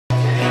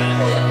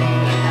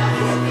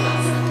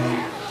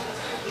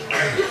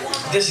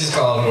This is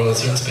called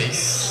Wurltzer In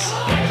Space.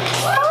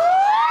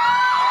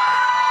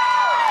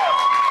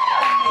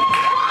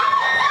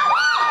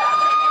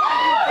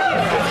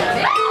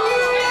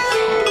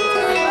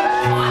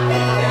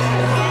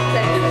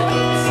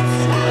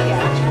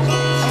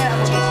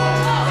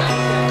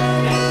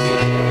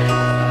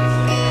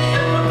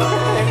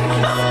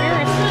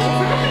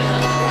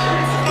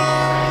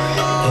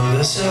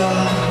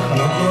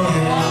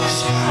 Memories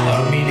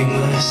are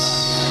meaningless,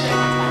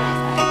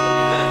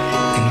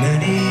 and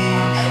many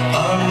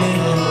are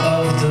middle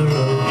of the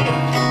road.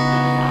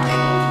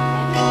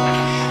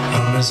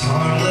 I'm as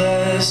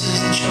harmless as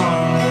the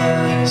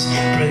charmless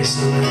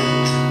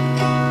bracelet,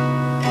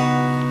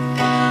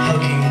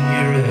 hugging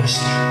your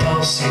wrist,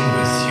 pulsing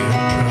with your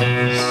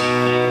prose.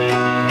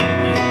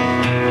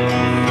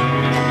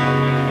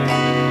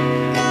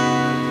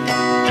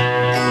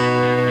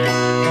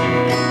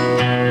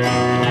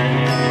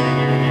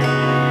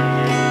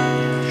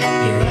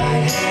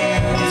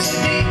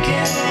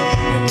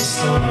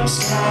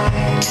 Sky.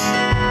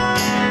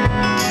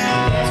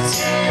 Your left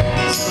hand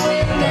is the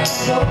wind that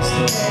blows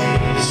the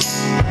waves.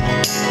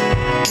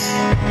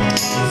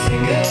 Your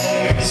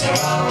fingers are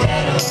all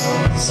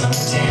petals on a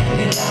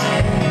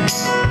dandelion,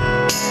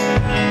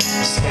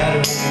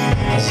 scattering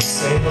as it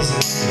sails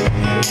into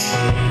your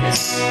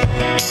sheets.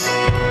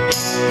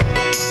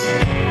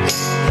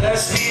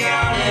 Let's be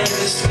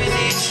honest with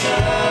each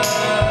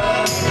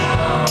other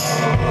now.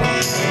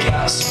 I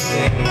got some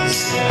things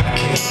that I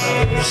can't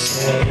ever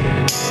say.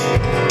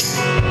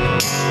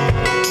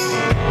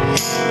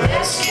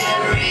 Let's get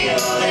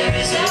real, there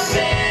is a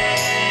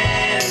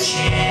better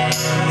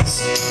chance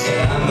that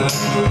I might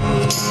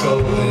move to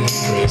golden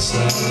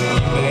Graceland.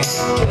 You may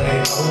play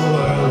a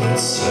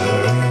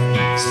Wurlitzer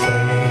in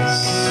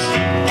space.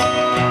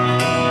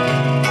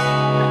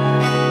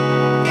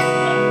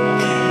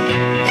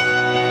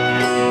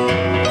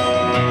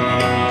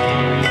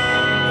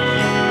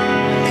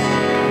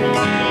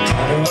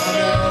 How do I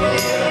know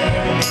you're,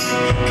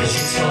 'cause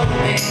you told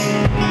me.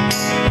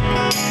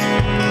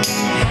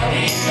 How do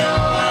you know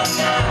I'm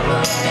not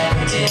what I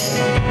never did?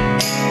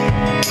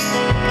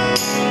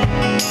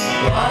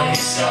 Why you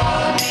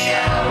sought me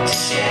out to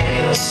share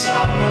your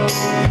sorrows,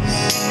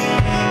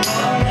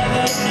 I'll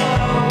never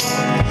know,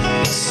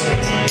 but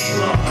certainly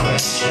won't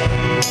question,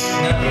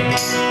 never.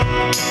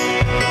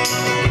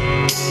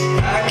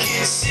 I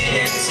can sit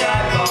and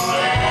type all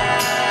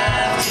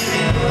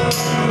afternoon,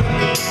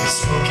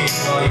 smoking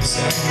while you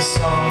sang the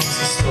songs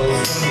you stole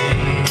from me.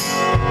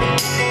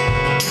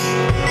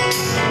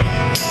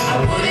 I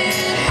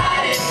wouldn't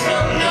hide it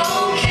from no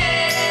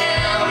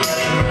camera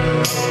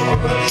crew.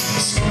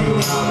 Screw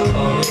my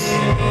public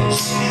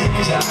image,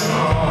 'cause I'm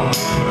all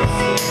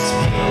perfect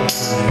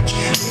privilege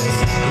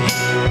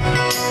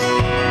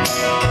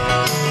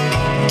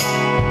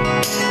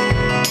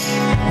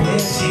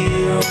with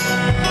you.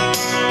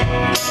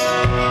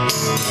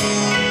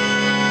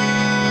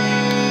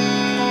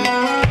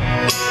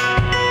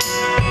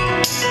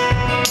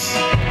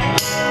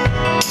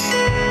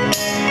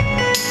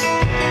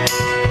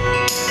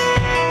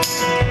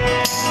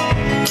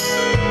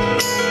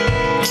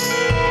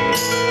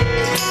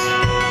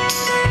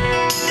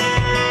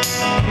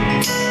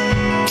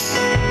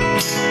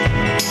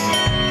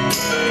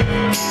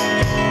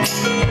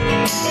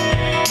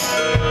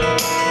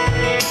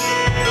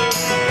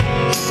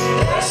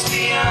 Let's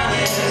be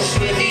honest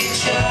with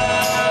each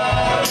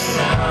other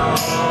now.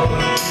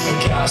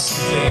 I got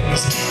some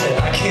things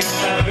that I can't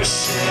ever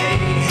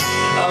say.